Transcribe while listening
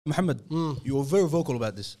Mohammed, you were very vocal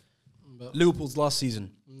about this. Liverpool's last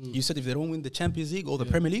season. You said if they don't win the Champions League or the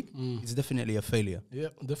Premier League, it's definitely a failure. Yeah,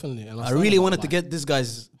 definitely. And I really wanted to get this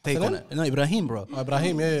guy's take on it. No, Ibrahim, bro.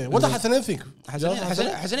 Ibrahim, yeah. What does Hassanin think?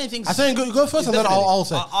 Hassanin thinks... Hassanin, go first and then I'll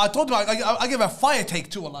say. I told him I gave a fire take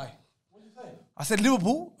too, wallahi. What did you say? I said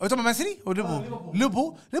Liverpool. Are you talking about Man City or Liverpool?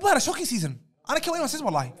 Liverpool had a shocking season. I don't care what anyone says,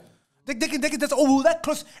 wallahi. They can that's that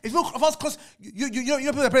close. If I was close, you know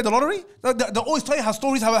people that play the lottery, they always tell you how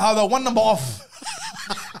stories how they're one number off.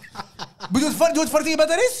 But you know what funny thing about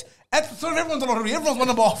that is? Everyone's the lottery. Everyone's one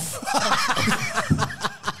number off.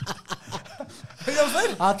 You know what I'm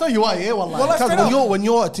saying? I'll tell you why, yeah, wallah. Because when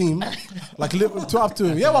you're a team, like up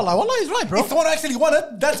to yeah, wallah, he's right, bro. If someone actually won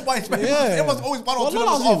it, that's why it's bad. Yeah. Everyone's always one or two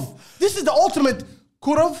numbers off. This is the ultimate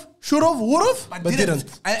could've, should've, would've, but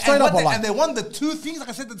didn't. And they won the two things, like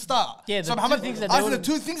I said at the start. Yeah, so the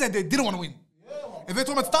two things that they didn't want to win. If they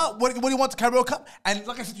told me at the start, what do you want to Carabao Cup? And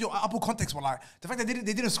like I said to you, Apple context, wallah, the fact that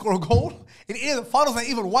they didn't score a goal in any of the finals they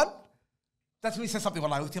even won, that's really says something,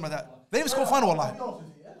 wallah, with a team like that. They didn't score a final, wallah.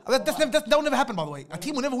 That will never happen, by the way. A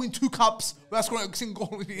team will never win 2 cups without scoring a single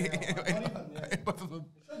goal in both of them.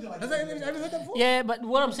 Have you heard that before? Yeah, but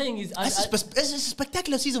what I'm saying is... It's a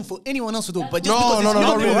spectacular season for anyone else to do. But just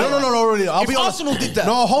no, really. I'll be honest. Arsenal did that.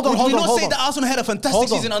 No, hold on. Would you not say that Arsenal had a fantastic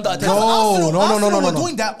season under Arteta? Arsenal were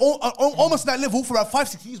doing that almost that level for about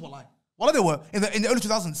 5-6 years, wallahi. Well, they were in the early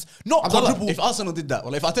 2000s. Not quadruple. If Arsenal did that,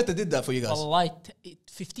 well, if Arteta did that for you guys,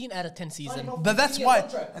 15 out of 10 season. But that's why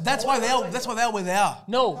they are where they are.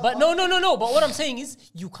 No. But what I'm saying is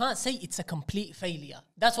you can't say it's a complete failure.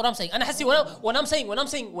 That's what I'm saying. And I see when I'm saying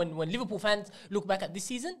when Liverpool fans look back at this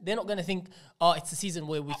season, they're not gonna think, oh, it's a season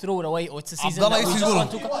where we throw it away, or it's a season that we just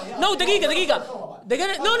want to. No, dagiga. They're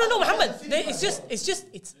gonna no, Muhammad.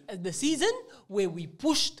 It's the season where we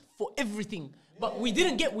pushed for everything. But we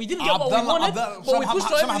didn't get what we wanted, but we pushed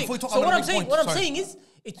for everything. So what I'm saying is,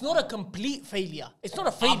 it's not a complete failure. It's not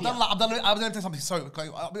a failure. Abdullah, let me tell you something. Sorry, okay.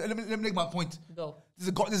 Let me make my point. Go. This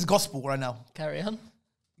is gospel right now. Carry on.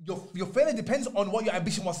 Your failure depends on what your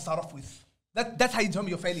ambition was to start off with. That's how you determine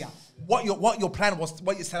your failure. What your plan was,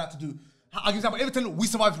 what you set out to do. I'll give you an example. Everton, we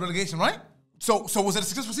survived relegation, right? So was it a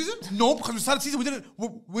successful season? No, because we started the season, we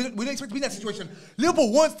didn't expect to be in that situation.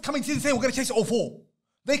 Liverpool weren't coming to the saying we're going to chase it all 4.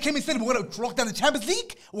 They came and said we're going to lock down the Champions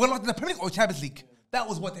League, we're going to lock down the Premier League or Champions League. That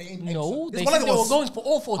was what they aimed at. No, they said they were going for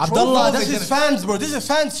all 4 trophies. Abdullah, this is fans, bro. This is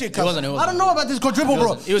fans shit. It wasn't. I don't know about this quadruple,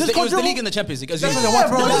 bro. It was the league and the Champions League. It was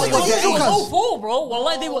all 4, bro.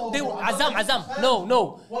 Wallahi, they were Azam.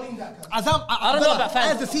 No. Azam, I don't know about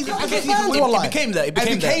fans. As the season it became that. It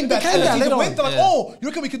became that. They're like, oh, you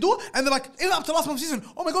reckon we can do it? And they're like, even up to last month's season,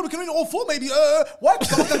 oh my God, we can win all 4 maybe. What?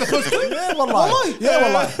 Yeah,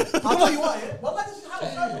 wallahi. I'll tell you what. Wallahi,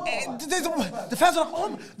 this is how the fans are like,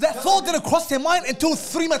 oh, that thought didn't cross their mind until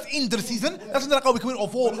 3 months into the season. That's when they're like, oh, we can win all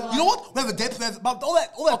 4. You know what? We have the depth. We have all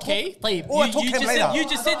that. Okay, you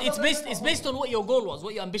just said it's based on what your goal was,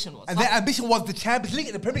 what your ambition was. And their ambition was the Champions League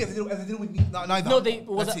and the Premier League. They didn't win neither. No,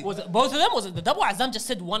 was it both of them? Was it the double? Azam just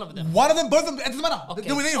said one of them. One of them, both of them. It doesn't matter. Okay. They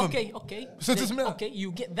didn't win any of them. Okay. So it doesn't matter. Okay,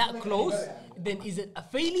 you get that close, then is it a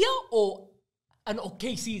failure or an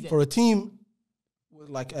okay season? For a team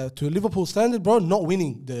like to Liverpool standard, bro, not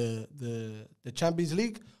winning the Champions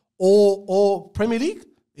League or Premier League,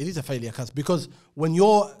 it is a failure, because when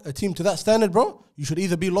you're a team to that standard, bro, you should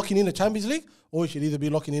either be locking in a Champions League or you should either be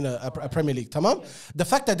locking in a Premier League. Tamam? The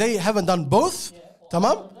fact that they haven't done both,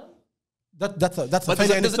 tamam? That's a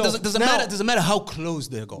failure. Does it matter how close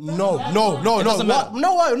they go? No. Why,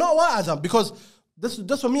 Azam? Because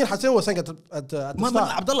that's what me and Hassan was saying at the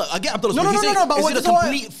start. Abdullah, I get Abdullah's point. No, but is it a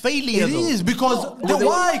complete failure? It is, because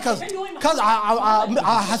why? Because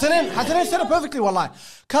Hassan said it perfectly, wallahi.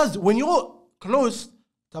 Because when you're close,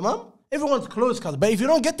 tamam, everyone's close, but if you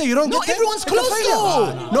don't get there, you don't get there. Everyone's close,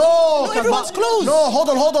 though. No, everyone's close. No, hold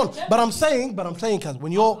on. But I'm saying, because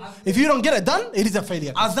if you don't get it done, it is a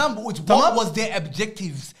failure. Azam, what was their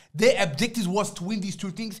objectives? Their objectives was to win these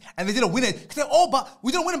 2 things, and they didn't win it. They said, oh, but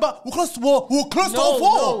we didn't win it, but we're close to all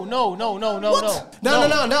 4. No. Now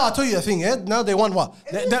I'll tell you the thing, yeah? Now they won what?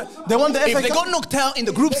 They won the FA Cup. If they got knocked out in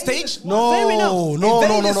the group stage, no.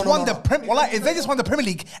 If they just won the Premier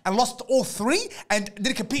League and lost all 3 and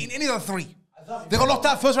didn't compete in any of the 3. They got knocked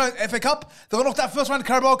out first round FA Cup. They got knocked out first round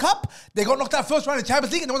Carabao Cup. They got knocked out first round in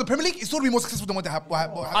Champions League, and they won the Premier League. It's still to be more successful than what happened.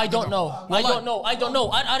 I don't know. I don't know. I don't know.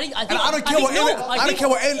 I don't care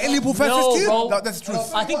what Liverpool fans say to you. That's the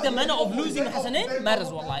truth. I think the manner of losing Hassanin matters.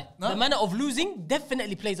 Wallahi. The manner of losing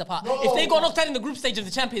definitely plays a part. If they got knocked out in the group stage of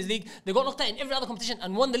the Champions League, they got knocked out in every other competition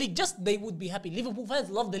and won the league, they would be happy. Liverpool fans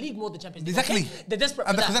love the league more than Champions League. Exactly. Okay? They're desperate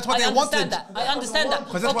for because that. that's what they wanted. I understand that.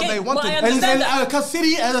 Because that's what they wanted. I understand that. Because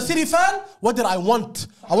City, as a City fan, what did I want?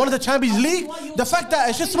 I wanted the Champions League. The fact that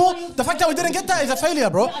it's just small. The fact that we didn't get that is a failure,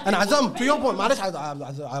 bro. And Azam, to your point,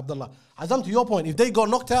 Abdullah, Azam, to your point, if they got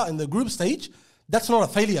knocked out in the group stage, that's not a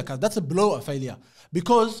failure, cause that's below a failure.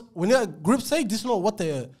 Because when you're at group stage, this is not what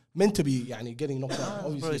they're meant to be. Getting knocked out.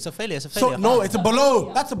 Obviously, Bro, it's a failure. So no, it's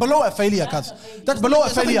below. That's below a failure, cause that's below a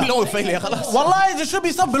failure. Below a failure. Wallahi, there should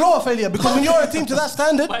be some below a failure because when you're a team to that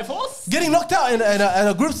standard, By force? getting knocked out in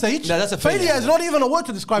a group stage, No, that's a failure. failure is not even a word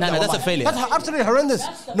to describe that. that's a wallahi. failure. That's absolutely horrendous.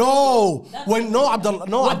 No, Abdullah,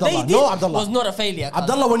 What they did Abdullah. was not a failure.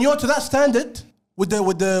 Abdullah, when you're to that standard with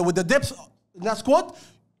the depth in that squad,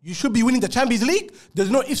 you should be winning the Champions League. There's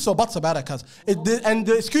no ifs or buts about it, cuz. And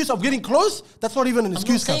the excuse of getting close, that's not even an I'm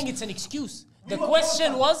excuse, not saying it's an excuse. The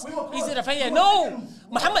question was, is it a failure? No,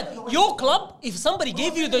 Muhammad, your club, if somebody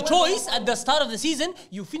gave you the choice at the start of the season,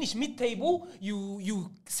 you finish mid-table, you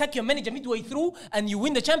sack your manager midway through, and you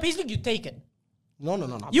win the Champions League, you take it. No.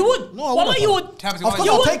 You would. No, I Wallah, wouldn't. you would. Of course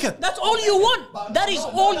You I'll would. take it. That's all you want. That is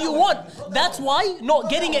all you want. That's why not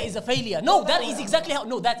getting it is a failure. No, that is exactly how.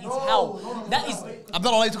 No, that is how. That is.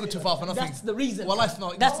 Abdullah, you took it too far for nothing. That's the reason. Well, life's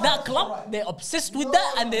not. That's that club. They're obsessed with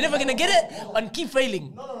that, and they're never gonna get it, and keep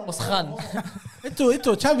failing. Waskhan.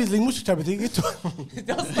 Into Champions League, مش Champions League.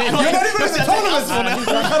 You're not even in the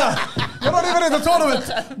tournament. You're not even in the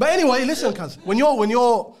tournament. But anyway, listen, cuz when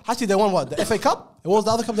you're actually they won what? The FA Cup? What was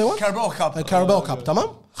the other cup they won? Carabao Cup. Carabao Cup,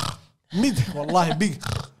 tamam? Wallahi big.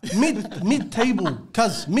 Mid-table,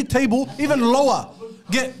 cuz mid-table, even lower.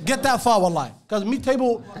 Get that far, wallahi. Cuz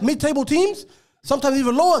mid-table teams sometimes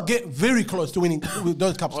even lower get very close to winning with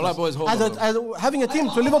those cups. All right, boys, hold on. As having a team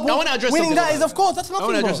to Liverpool I wanna address winning something, that is of course that's I nothing.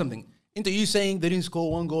 want to bro. address something. Into you saying they didn't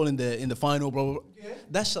score one goal in the final, bro.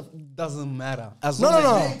 That stuff doesn't matter. As No, long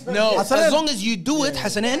no, as no. No, Hassanin- as long as you do it,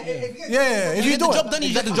 Hassanin. Yeah, if you get do the it, job done,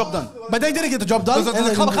 you get the job done. But they didn't get the job done. There's and a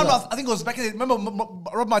they club, didn't do that. I think it was back in. Remember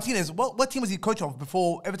Rob Martinez? What team was he coach of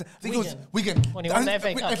before Everton? I think it was Wigan. When he won the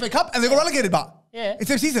FA Cup. FA Cup, and they got relegated back. Yeah. In the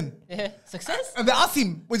same season. Yeah. Success. And they asked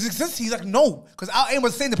him, was it success? He's like, no, because our aim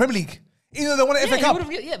was to stay in the Premier League. Even though they won the FA Cup.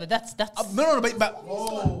 Yeah, but that's. No,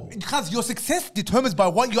 but because your success determines by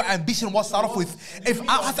what your ambition was to start off with. If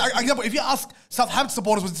you ask Southampton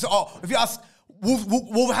supporters, if you ask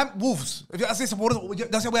Wolves, if you ask their supporters,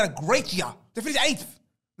 they'll say we had a great year. They finished 8th.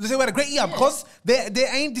 They say we had a great year because their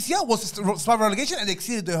aim this year was to survive relegation and they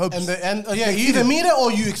exceeded their hopes. You either meet it or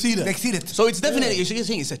you exceed it. They exceeded. So it's definitely, you're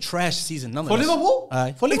saying it's a trash season, For nonetheless. Liverpool?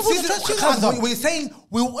 Aye. For Liverpool, It's it's a season, trash season. when you're saying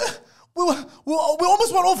we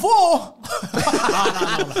almost won all 4.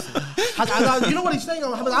 You know what he's saying,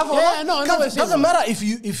 Mohammed Afro? Yeah, no, I know what he's saying. Doesn't matter if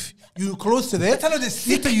you close to there. Tell her this.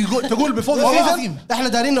 You go تقول before the والله season احنا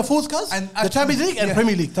دارين نفوز كاس the Champions League and yeah.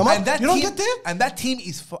 Premier League تمام. And that You don't team, get there. and that team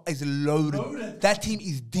is loaded. That team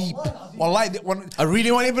is deep. Wallahi, I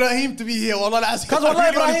really want Ibrahim to be here. Wallah, Because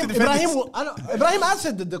والله Ibrahim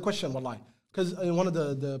answered the question والله. Because in one of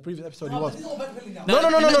the previous episodes he was. No.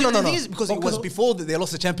 Because it was before they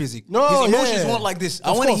lost the Champions League. No, his emotions yeah. weren't like this. I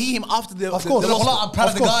Of want to course. hear him after the Of course. the loss. I'm proud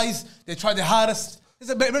of the course. guys. They tried their hardest. He's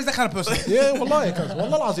that kind of person. Yeah والله كاس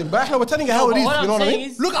والله العظيم. But احنا we're telling you how it is. What You know I'm what I saying mean?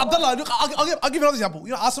 is, Look, Abdullah, I'll give you another example.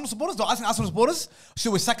 You know, Arsenal supporters, they're asking Arsenal supporters,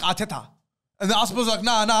 should we sack Arteta? And the Arsenal supporters are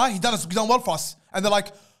like, nah, he's done well for us. And they're like,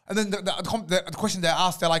 and then the question they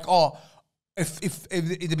asked, they're like, oh, if in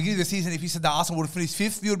the beginning of the season, if you said that Arsenal would finish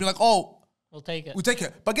 5th, you would be like, oh, we'll take it. we take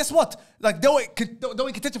it. But guess what? Like they were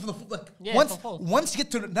in contention for the once you get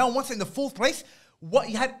to once in the 4th place, what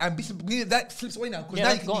you had ambition that slips away now because Yeah, now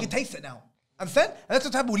that's you can gone. taste it now. Understand? And that's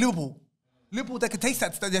what happened with Liverpool. Liverpool, they can taste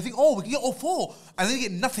that. They think, oh, we can get all 4, and then they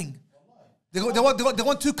get nothing. They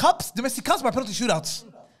won 2 cups, domestic cups by penalty shootouts.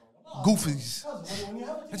 Goofies.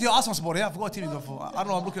 That's your Arsenal supporter. Yeah, I forgot what team you go for. I don't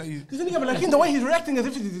know. I'm looking at you. Isn't he like the way he's reacting as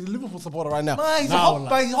if he's a Liverpool supporter right now? Nah, he's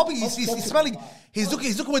hopping. He's smelling. He's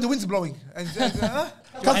looking where the wind's blowing. And,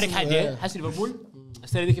 عندك حاجه حاسس ليفربول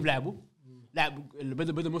السنه دي كيف لعبوا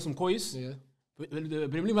بدأ موسم كويس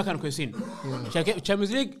البريمير ليج ما كانوا كويسين عشان كده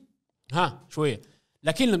الشامبيونز ليج شويه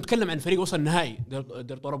لكن لما نتكلم عن فريق وصل النهائي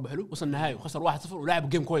دار اوروبا حلو وصل النهائي وخسر 1-0 ولعب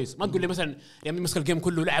جيم كويس ما تقول لي مثلا يعني مسك الجيم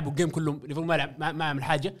كله لعبوا الجيم كله ليفربول ما عمل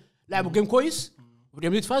حاجه لعبوا جيم كويس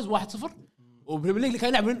وريال مدريد فاز 1-0 وبريمير ليج كان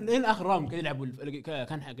يلعب لين اخر راوند كان يلعبوا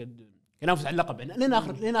كان حق ينافس على اللقب يعني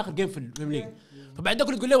لين اخر جيم في البريمير ليج. فبعد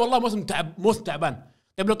ذاك تقول لي والله موسم تعبان.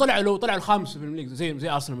 طيب لو طلع الخامس في البريمير ليج زي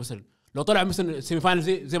ارسنال مثلا، لو طلع مثلا سيمي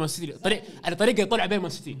فاينل زي مان سيتي، على طريقه يطلع بين مان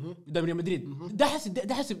سيتي قدام ريال مدريد، ده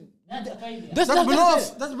حسب That's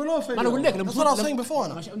below failure. انا اقول لك That's what I was saying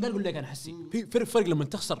before. انا اقول لك انا حسي في فرق لما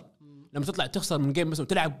تطلع تخسر من جيم مثلا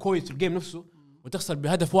وتلعب كويس في الجيم نفسه وتخسر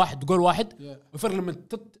بهدف واحد جول واحد، وفرق لما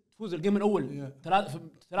تفوز الجيم الاول ثلاث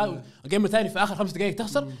الجيم الثاني في اخر 5 دقائق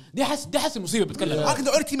تخسر. دي حس مصيبه بتكلم. I think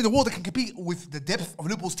the only team in the world that can compete with the depth of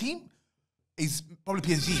Liverpool's team is probably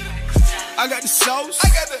PSG. I got the sauce.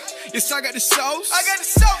 Yes, I got the sauce.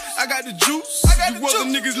 I got the juice. You other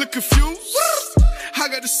niggas look confused. I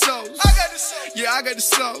got the sauce. Yeah, I got the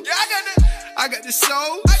sauce. I got the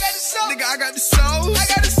sauce. Nigga, I got the sauce.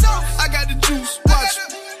 I got the juice.